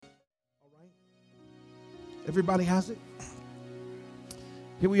Everybody has it?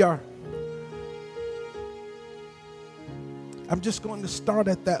 Here we are. I'm just going to start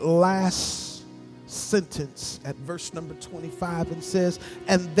at that last sentence at verse number 25 and says,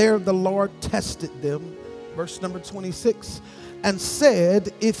 and there the Lord tested them, verse number 26, and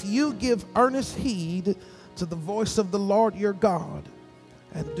said, if you give earnest heed to the voice of the Lord your God,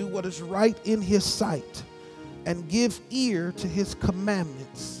 and do what is right in his sight, and give ear to his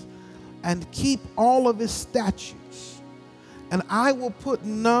commandments, and keep all of his statutes, and I will put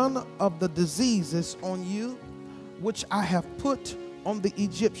none of the diseases on you which I have put on the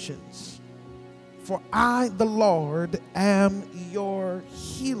Egyptians. For I, the Lord, am your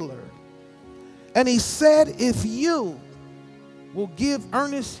healer. And he said, if you will give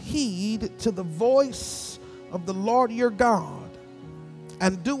earnest heed to the voice of the Lord your God,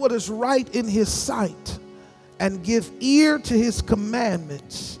 and do what is right in his sight, and give ear to his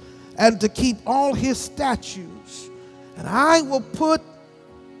commandments, and to keep all his statutes, and I will put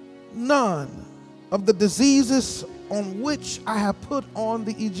none of the diseases on which I have put on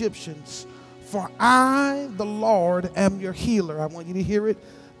the Egyptians. For I, the Lord, am your healer. I want you to hear it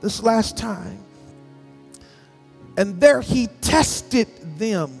this last time. And there he tested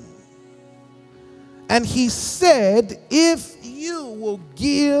them. And he said, if you will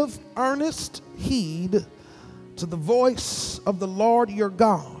give earnest heed to the voice of the Lord your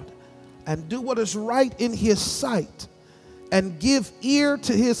God, and do what is right in his sight, and give ear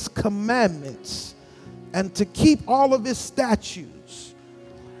to his commandments, and to keep all of his statutes,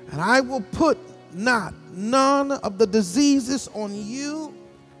 and I will put none of the diseases on you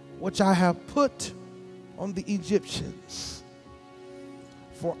which I have put on the Egyptians.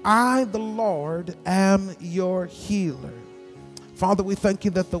 For I, the Lord, am your healer. Father, we thank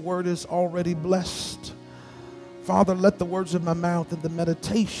you that the word is already blessed. Father, let the words of my mouth and the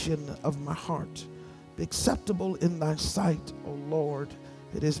meditation of my heart be acceptable in thy sight, O Lord.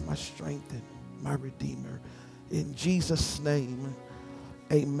 It is my strength and my Redeemer. In Jesus' name,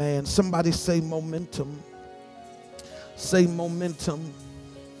 amen. Somebody say momentum. Say momentum.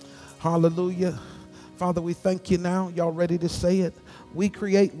 Hallelujah. Father, we thank you now. Y'all ready to say it? We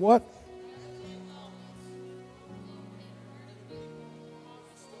create what?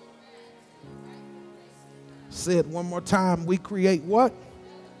 Say it one more time. We create what?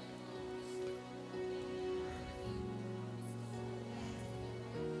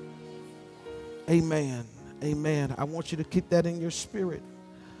 Amen. Amen. I want you to keep that in your spirit.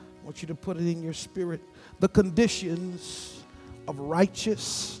 I want you to put it in your spirit. The conditions of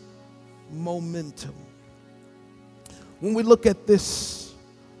righteous momentum. When we look at this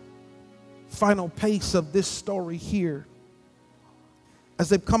final pace of this story here, as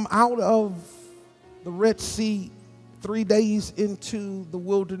they've come out of the Red Sea, 3 days into the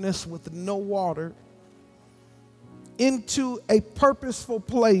wilderness with no water, into a purposeful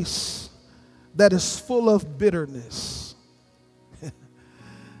place that is full of bitterness.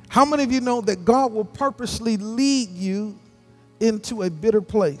 How many of you know that God will purposely lead you into a bitter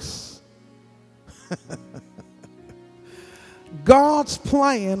place? God's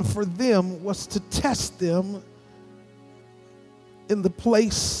plan for them was to test them in the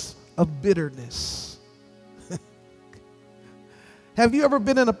place of bitterness. Have you ever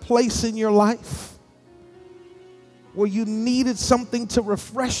been in a place in your life where you needed something to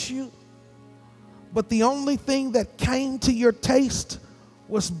refresh you, but the only thing that came to your taste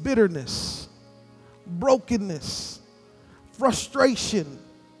was bitterness, brokenness, frustration,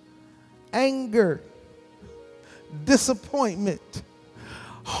 anger, disappointment,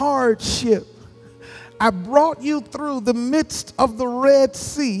 hardship? I brought you through the midst of the Red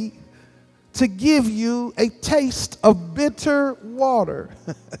Sea to give you a taste of bitter water.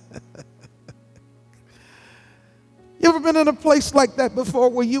 You ever been in a place like that before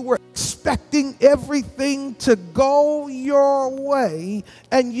where you were expecting everything to go your way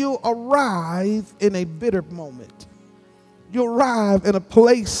and you arrive in a bitter moment? You arrive in a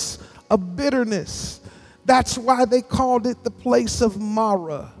place of bitterness. That's why they called it the place of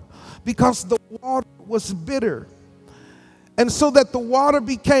Marah, because the water was bitter. And so that the water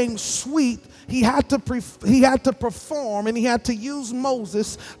became sweet, he had to perform, and he had to use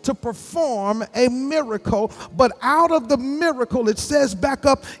Moses to perform a miracle. But out of the miracle, it says back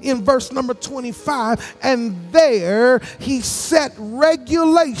up in verse number 25, and there he set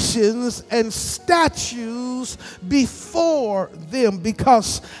regulations and statutes before them,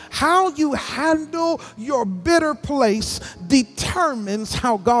 because how you handle your bitter place determines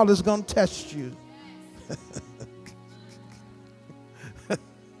how God is going to test you.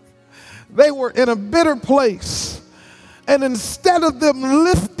 They were in a bitter place. And instead of them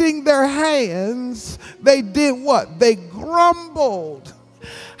lifting their hands, They did what? They grumbled.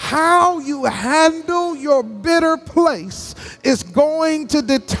 How you handle your bitter place is going to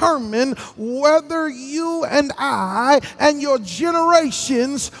determine whether you and I and your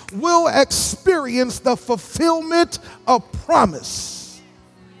generations will experience the fulfillment of promise.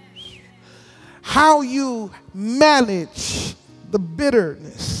 How you manage the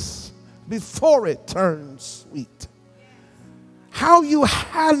bitterness before it turns sweet. How you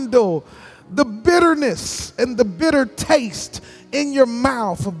handle the bitterness and the bitter taste in your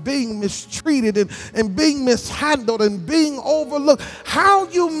mouth of being mistreated and being mishandled and being overlooked. How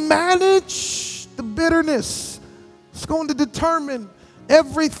you manage the bitterness is going to determine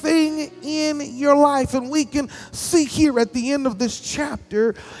everything in your life. And we can see here at the end of this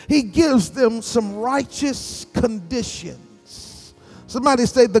chapter, he gives them some righteous conditions. Somebody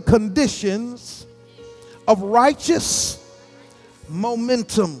say the conditions of righteous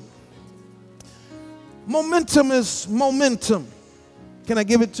momentum. Momentum is momentum. Can I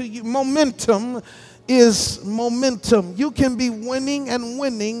give it to you? Momentum is momentum. You can be winning and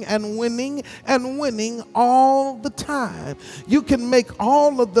winning and winning and winning all the time. You can make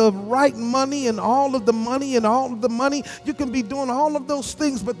all of the right money and all of the money and all of the money. You can be doing all of those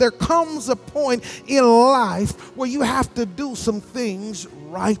things, but there comes a point in life where you have to do some things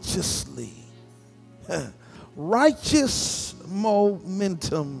righteously. Righteous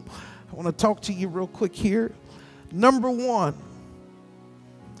momentum. I want to talk to you real quick here. Number one,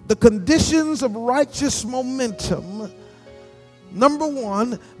 the conditions of righteous momentum. Number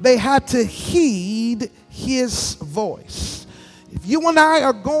one, they had to heed his voice. If you and I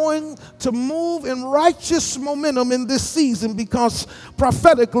are going to move in righteous momentum in this season, because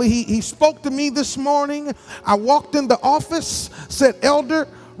prophetically he spoke to me this morning. I walked in the office, said, Elder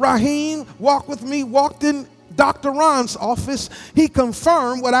Raheem, walk with me, walked in Dr. Ron's office. He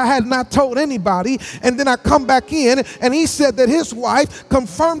confirmed what I had not told anybody. And then I come back in and he said that his wife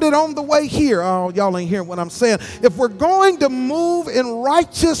confirmed it on the way here. Oh, y'all ain't hearing what I'm saying. If we're going to move in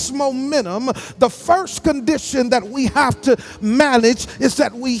righteous momentum, the first condition that we have to manage is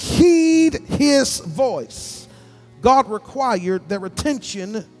that we heed his voice. God required their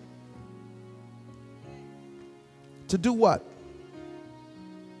attention to do what?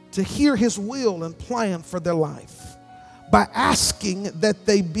 To hear his will and plan for their life by asking that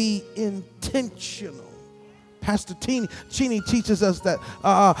they be intentional. Pastor Cheney teaches us that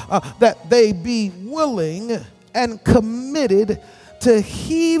that they be willing and committed to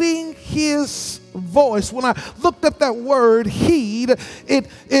heeding his voice. When I looked up that word heed, it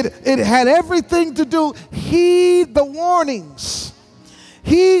had everything to do, heed the warnings.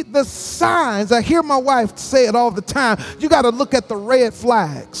 Heed the signs. I hear my wife say it all the time. You got to look at the red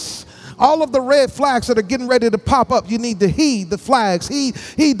flags. All of the red flags that are getting ready to pop up, you need to heed the flags.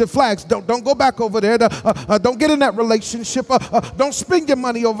 Heed the flags. Don't go back over there. Don't get in that relationship. Don't spend your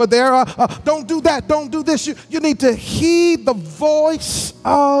money over there. Don't do that. Don't do this. You need to heed the voice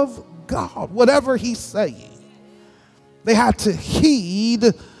of God, whatever he's saying. They had to heed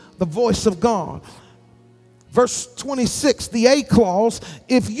the voice of God. Verse 26, the A clause,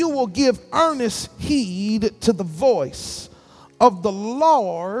 if you will give earnest heed to the voice of the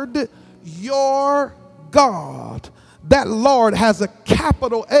Lord your God. That Lord has a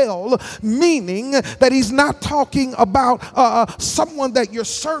capital L, meaning that he's not talking about someone that you're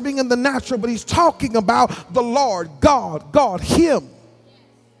serving in the natural, but he's talking about the Lord, God, him.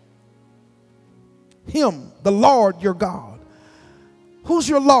 Him, the Lord your God. Who's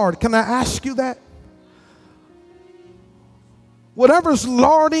your Lord? Can I ask you that? Whatever's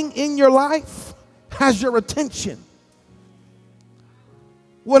lording in your life has your attention.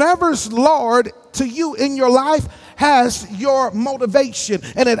 Whatever's Lord to you in your life has your motivation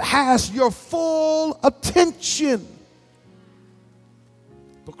and it has your full attention.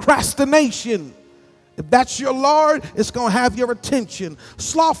 Procrastination, if that's your Lord, it's going to have your attention.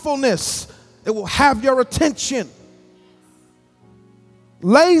 Slothfulness, it will have your attention.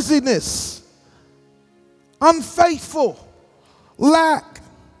 Laziness, unfaithful, lack,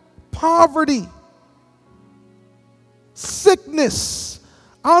 poverty, sickness,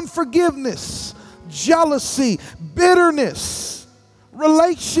 unforgiveness, jealousy, bitterness,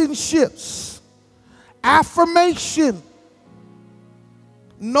 relationships, affirmation,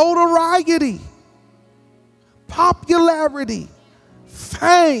 notoriety, popularity,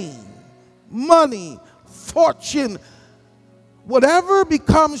 fame, money, fortune, whatever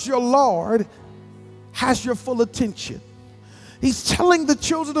becomes your Lord has your full attention. He's telling the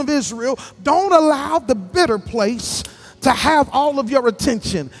children of Israel, don't allow the bitter place to have all of your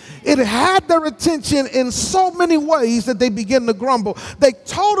attention. It had their attention in so many ways that they began to grumble. They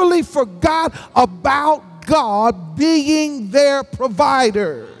totally forgot about God being their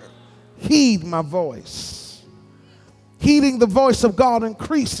provider. Heed my voice. Heeding the voice of God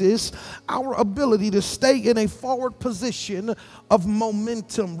increases our ability to stay in a forward position of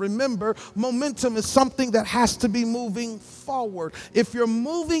momentum. Remember, momentum is something that has to be moving forward. If you're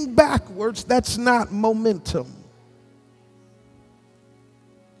moving backwards, that's not momentum.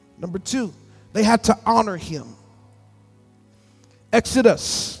 Number 2, they had to honor him.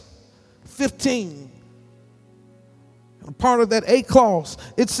 Exodus 15. A part of that A clause,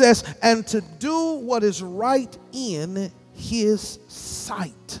 it says, and to do what is right in his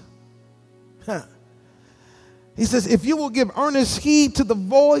sight. He says, if you will give earnest heed to the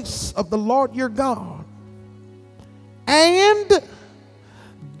voice of the Lord your God and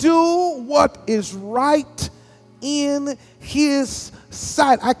do what is right in his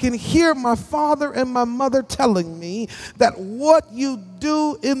sight. I can hear my father and my mother telling me that what you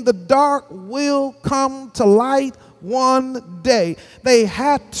do in the dark will come to light one day. They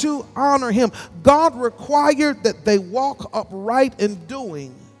had to honor him. God required that they walk upright in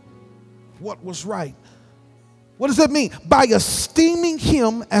doing what was right. What does that mean? By esteeming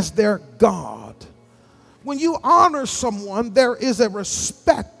him as their God. When you honor someone, there is a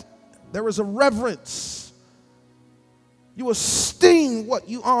respect, there is a reverence. You esteem what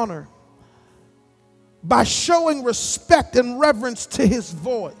you honor by showing respect and reverence to his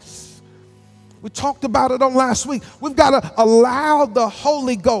voice. We talked about it on last week. We've got to allow the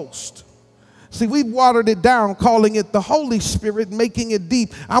Holy Ghost. See, we've watered it down, calling it the Holy Spirit, making it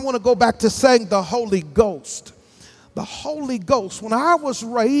deep. I want to go back to saying the Holy Ghost. The Holy Ghost. When I was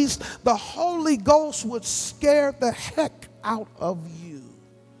raised, the Holy Ghost would scare the heck out of you.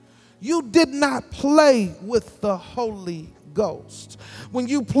 You did not play with the Holy Ghost. When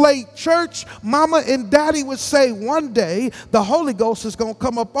you played church, mama and daddy would say one day the Holy Ghost is going to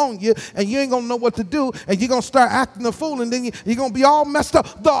come up on you and you ain't going to know what to do and you're going to start acting a fool and then you're going to be all messed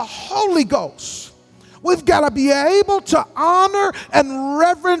up. The Holy Ghost. We've got to be able to honor and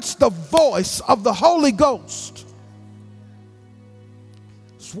reverence the voice of the Holy Ghost.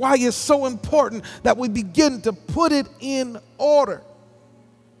 That's why it's so important that we begin to put it in order.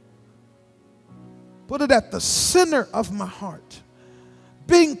 Put it at the center of my heart.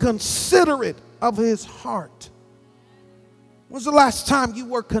 Being considerate of his heart. When's the last time you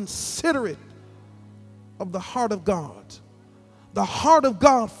were considerate of the heart of God? The heart of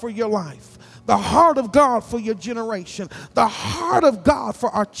God for your life. The heart of God for your generation. The heart of God for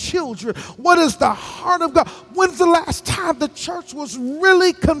our children. What is the heart of God? When's the last time the church was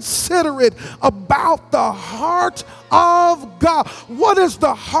really considerate about the heart of God? What is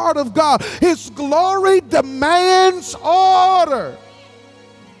the heart of God? His glory demands order.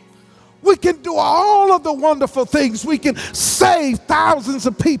 We can do all of the wonderful things. We can save thousands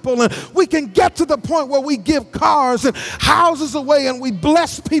of people, and we can get to the point where we give cars and houses away and we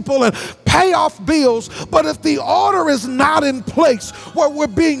bless people and pay off bills. But if the order is not in place, where we're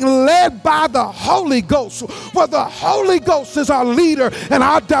being led by the Holy Ghost, where the Holy Ghost is our leader and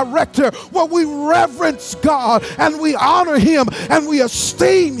our director, where we reverence God and we honor him and we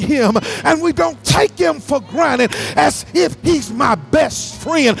esteem him and we don't take him for granted as if he's my best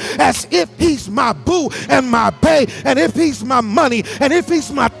friend, as if he's my boo and my bae, and if he's my money, and if he's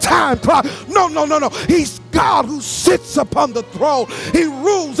my time clock. No. He's God who sits upon the throne. He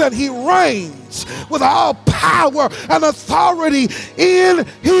rules and he reigns with all power and authority in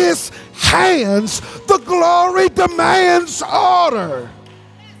his hands. The glory demands order.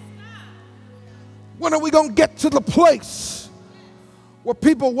 When are we going to get to the place where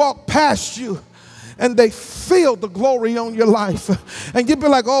people walk past you and they feel the glory on your life, and you be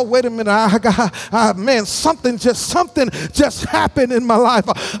like, oh, wait a minute, man, something just happened in my life.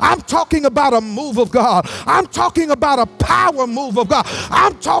 I'm talking about a move of God. I'm talking about a power move of God.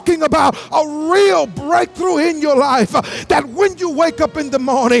 I'm talking about a real breakthrough in your life, that when you wake up in the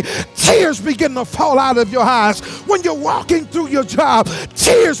morning, tears begin to fall out of your eyes. When you're walking through your job,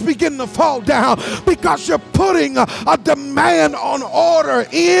 tears begin to fall down because you're putting a demand on order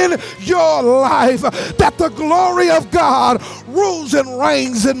in your life, that the glory of God rules and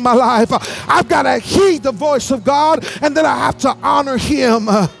reigns in my life. I've got to heed the voice of God, and then I have to honor him.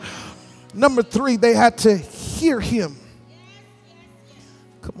 Number 3, they had to hear him.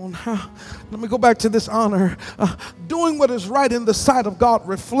 Come on, let me go back to this honor. Doing what is right in the sight of God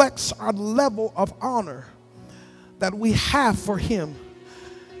reflects our level of honor that we have for him.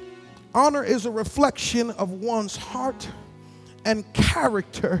 Honor is a reflection of one's heart and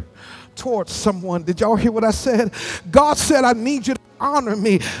character towards someone. Did y'all hear what I said? God said, I need you to honor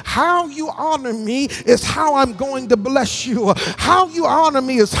me. How you honor me is how I'm going to bless you. How you honor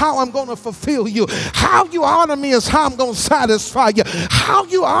me is how I'm going to fulfill you. How you honor me is how I'm going to satisfy you. How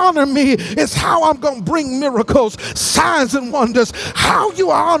you honor me is how I'm going to bring miracles, signs, and wonders. How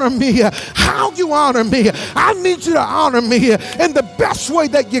you honor me, how you honor me. I need you to honor me in the best way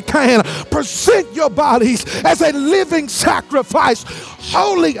that you can. Present your bodies as a living sacrifice,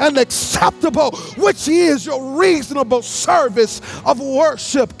 holy and acceptable, which is your reasonable service of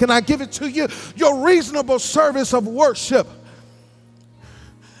worship. Can I give it to you? Your reasonable service of worship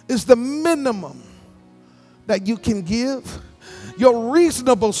is the minimum that you can give. Your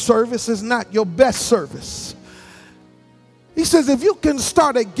reasonable service is not your best service. He says, if you can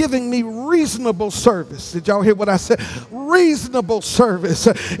start at giving me reasonable service. Did y'all hear what I said? Reasonable service.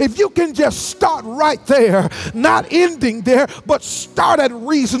 If you can just start right there, not ending there, but start at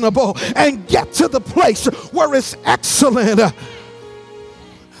reasonable and get to the place where it's excellent,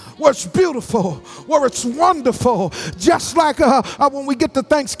 where it's beautiful, where it's wonderful. Just like when we get to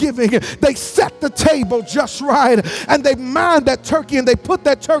Thanksgiving, they set the table just right, and they mind that turkey, and they put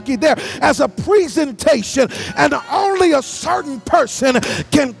that turkey there as a presentation, and only a certain person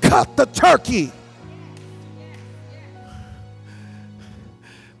can cut the turkey.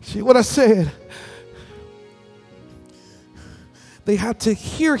 See what I said? They had to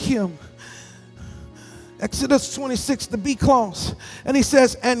hear him. Exodus 26, the B clause. And he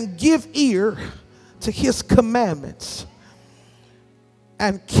says, and give ear to his commandments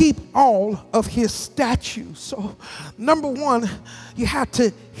and keep all of his statutes. So, number one, you have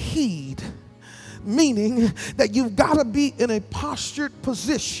to heed. Meaning that you've got to be in a postured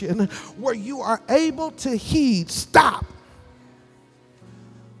position where you are able to heed. Stop.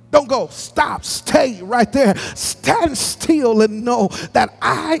 Don't go. Stop. Stay right there. Stand still and know that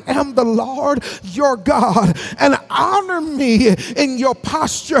I am the Lord your God. And honor me in your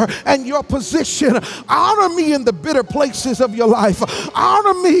posture and your position. Honor me in the bitter places of your life.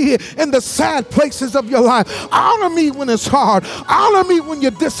 Honor me in the sad places of your life. Honor me when it's hard. Honor me when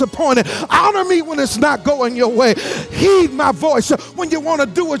you're disappointed. Honor me when it's not going your way. Heed my voice when you want to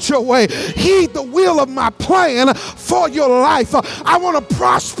do it your way. Heed the will of my plan for your life. I want to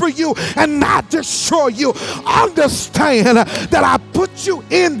prosper you and not destroy you. Understand that I put you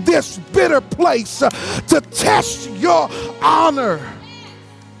in this bitter place to test your honor.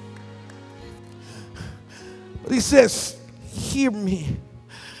 But he says, hear me.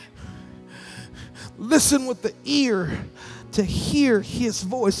 Listen with the ear to hear his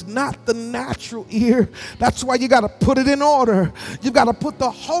voice, not the natural ear. That's why you got to put it in order. You got to put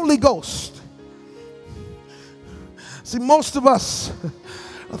the Holy Ghost. See, most of us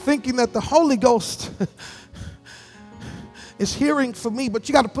are thinking that the Holy Ghost is hearing for me, but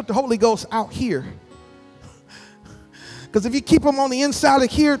you got to put the Holy Ghost out here. Because if you keep them on the inside of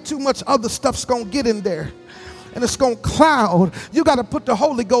here, too much other stuff's going to get in there. And it's going to cloud. You got to put the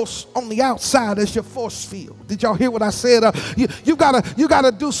Holy Ghost on the outside as your force field. Did y'all hear what I said? You got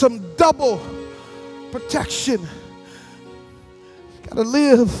to do some double protection. You got to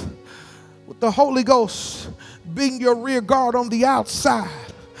live with the Holy Ghost being your rear guard on the outside.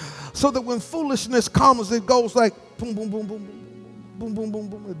 So that when foolishness comes, it goes like boom, boom, boom, boom, boom, boom, boom, boom,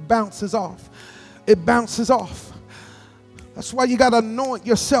 boom. It bounces off. It bounces off. That's why you got to anoint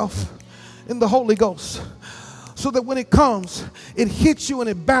yourself in the Holy Ghost. So that when it comes, it hits you and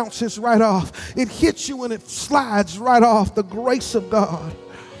it bounces right off. It hits you and it slides right off. The grace of God.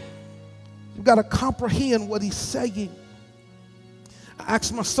 You got to comprehend what he's saying. I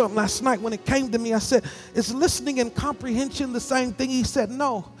asked my son last night when it came to me, I said, is listening and comprehension the same thing? He said,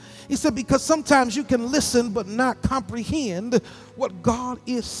 no. He said, because sometimes you can listen but not comprehend what God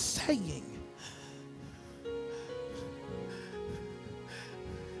is saying.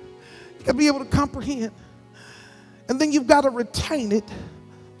 You got to be able to comprehend. And then you've got to retain it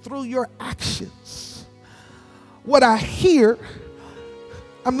through your actions. What I hear,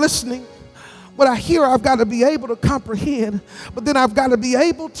 I'm listening. What I hear, I've got to be able to comprehend, but then I've got to be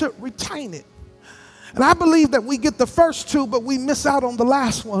able to retain it. And I believe that we get the first two, but we miss out on the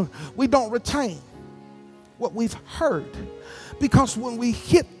last one. We don't retain what we've heard. Because when we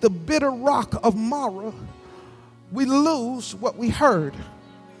hit the bitter rock of Marah, we lose what we heard.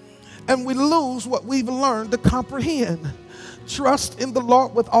 And we lose what we've learned to comprehend. Trust in the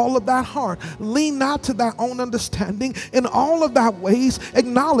Lord with all of thy heart. Lean not to thy own understanding. In all of thy ways,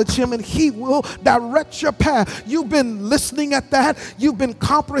 acknowledge him, and he will direct your path. You've been listening at that. You've been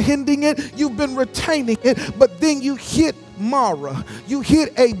comprehending it. You've been retaining it. But then you hit Mara. You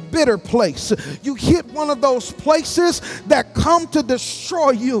hit a bitter place. You hit one of those places that come to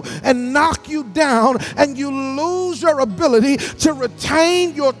destroy you and knock you down, and you lose your ability to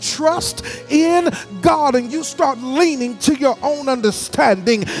retain your trust in God, and you start leaning to your own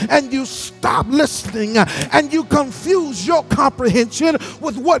understanding, and you stop listening, and you confuse your comprehension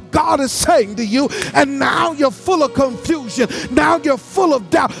with what God is saying to you, and now you're full of confusion. Now you're full of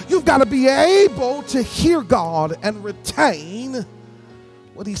doubt. You've got to be able to hear God and retain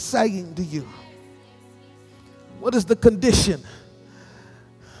what he's saying to you. What is the condition?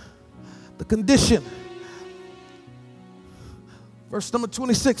 The condition. Verse number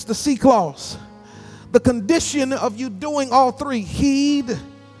 26, the C clause. The condition of you doing all three, heed,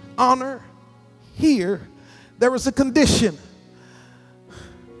 honor, hear, there is a condition.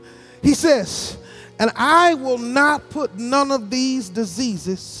 He says, and I will not put none of these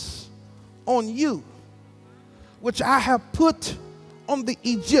diseases on you, which I have put on the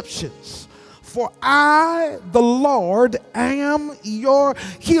Egyptians. For I, the Lord, am your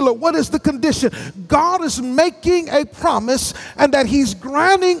healer. What is the condition? God is making a promise, and that he's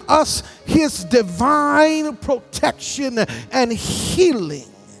granting us his divine protection and healing.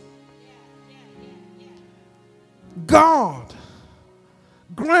 God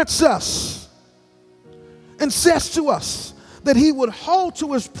grants us and says to us that he would hold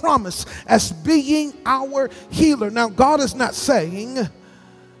to his promise as being our healer. Now, God is not saying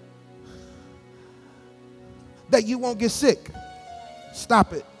that you won't get sick.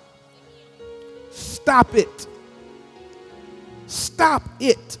 Stop it. Stop it. Stop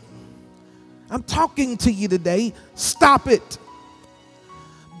it. I'm talking to you today. Stop it.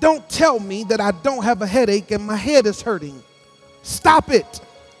 Don't tell me that I don't have a headache and my head is hurting. Stop it.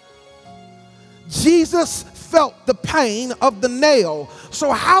 Jesus felt the pain of the nail.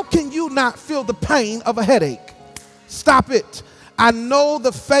 So how can you not feel the pain of a headache? Stop it. I know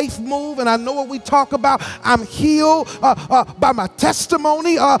the faith move, and I know what we talk about. I'm healed by my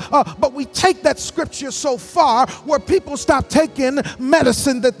testimony, but we take that scripture so far where people stop taking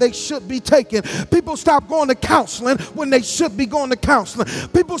medicine that they should be taking. People stop going to counseling when they should be going to counseling.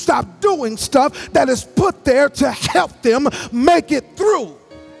 People stop doing stuff that is put there to help them make it through.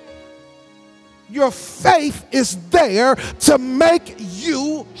 Your faith is there to make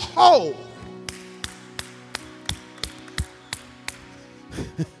you whole.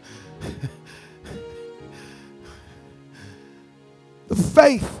 The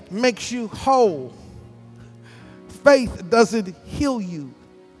faith makes you whole. Faith doesn't heal you.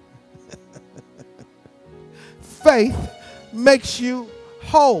 Faith makes you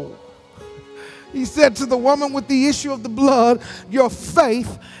whole. He said to the woman with the issue of the blood, your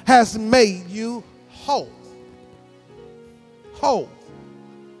faith has made you whole. Whole.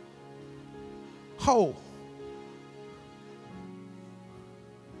 Whole.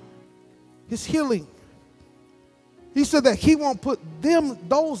 His healing. He said that he won't put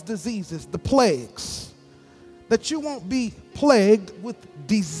those diseases, the plagues, that you won't be plagued with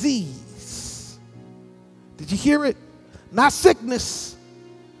disease. Did you hear it? Not sickness.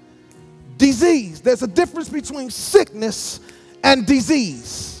 Disease. There's a difference between sickness and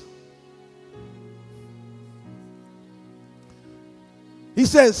disease. He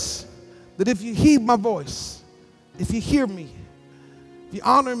says that if you heed my voice, if you hear me, if you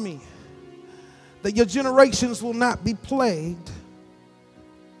honor me, that your generations will not be plagued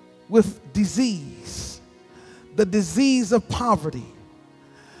with disease. The disease of poverty,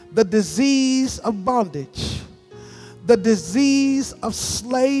 the disease of bondage, the disease of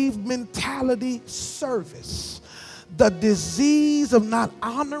slave mentality service, the disease of not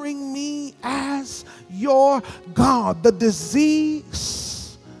honoring me as your God, the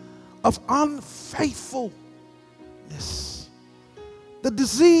disease of unfaithfulness, the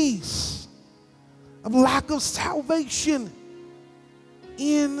disease of lack of salvation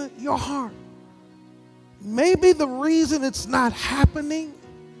in your heart. Maybe the reason it's not happening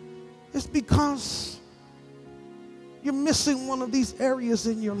is because you're missing one of these areas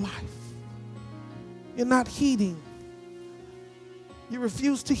in your life. You're not heeding. You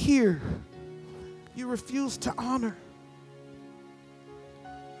refuse to hear. You refuse to honor.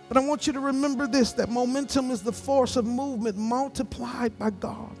 But I want you to remember this, that momentum is the force of movement multiplied by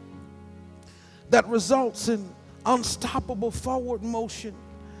God that results in unstoppable forward motion.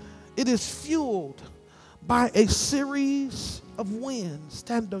 It is fueled by a series of wins.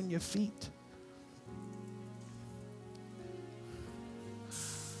 Stand on your feet.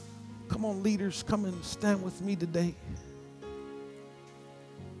 Come on, leaders, come and stand with me today.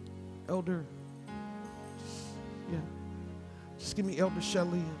 Elder, yeah, just give me Elder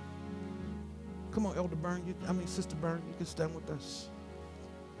Shelley. Come on, Elder Byrne. Sister Byrne, you can stand with us.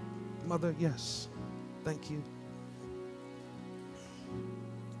 Mother, yes. Thank you.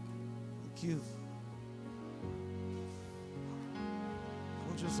 Thank you.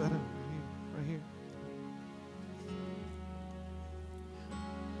 I'll just set it right here.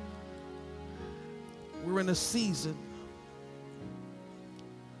 We're in a season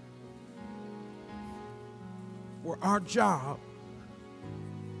where our job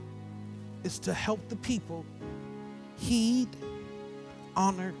is to help the people heed,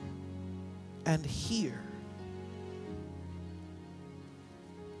 honor, and hear.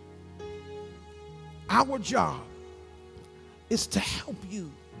 Our job is to help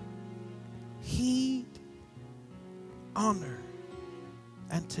you heed, honor,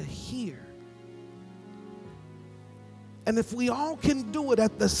 and to hear. And if we all can do it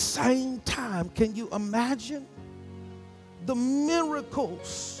at the same time, can you imagine the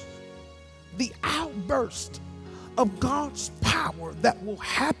miracles, the outburst of God's power that will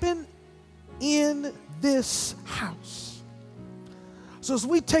happen in this house? So as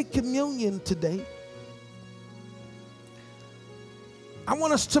we take communion today, I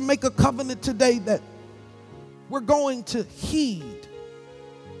want us to make a covenant today that we're going to heed,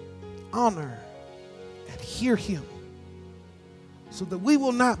 honor, and hear him, so that we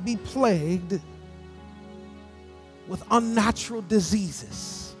will not be plagued with unnatural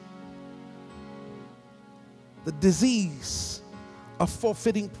diseases. The disease of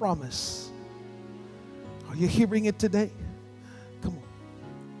forfeiting promise. Are you hearing it today? Come on.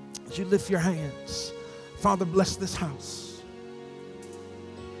 As you lift your hands, Father, bless this house.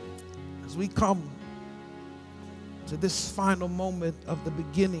 As we come to this final moment of the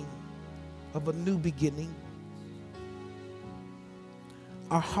beginning of a new beginning,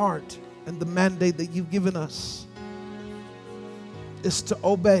 our heart and the mandate that you've given us is to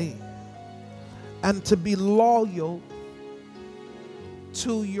obey and to be loyal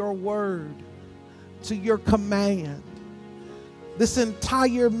to your word, to your command. This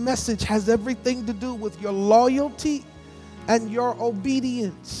entire message has everything to do with your loyalty and your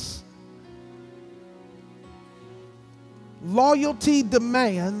obedience. Loyalty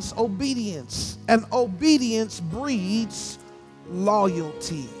demands obedience, and obedience breeds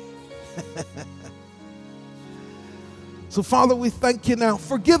loyalty. So, Father, we thank you now.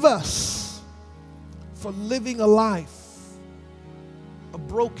 Forgive us for living a life of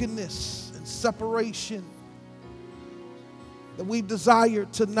brokenness and separation, that we desire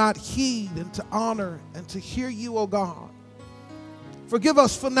to not heed and to honor and to hear you, oh God. Forgive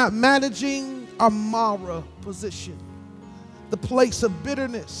us for not managing our Mara position, the place of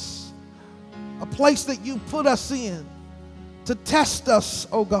bitterness, a place that you put us in to test us,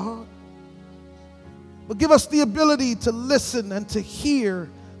 oh God. But give us the ability to listen and to hear,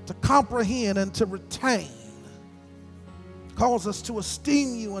 to comprehend and to retain. Cause us to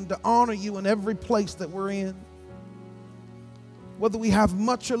esteem you and to honor you in every place that we're in. Whether we have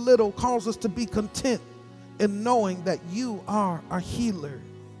much or little, cause us to be content in knowing that you are our healer,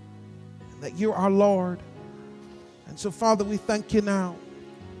 and that you're our Lord. And so, Father, we thank you now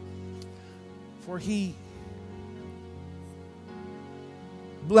for he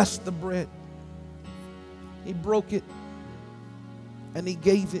blessed the bread. He broke it and he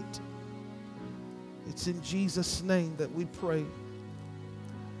gave it. It's in Jesus' name that we pray.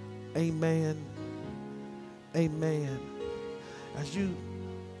 Amen. Amen. As you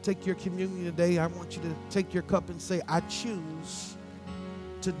take your communion today, I want you to take your cup and say, I choose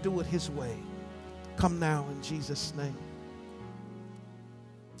to do it his way. Come now in Jesus' name.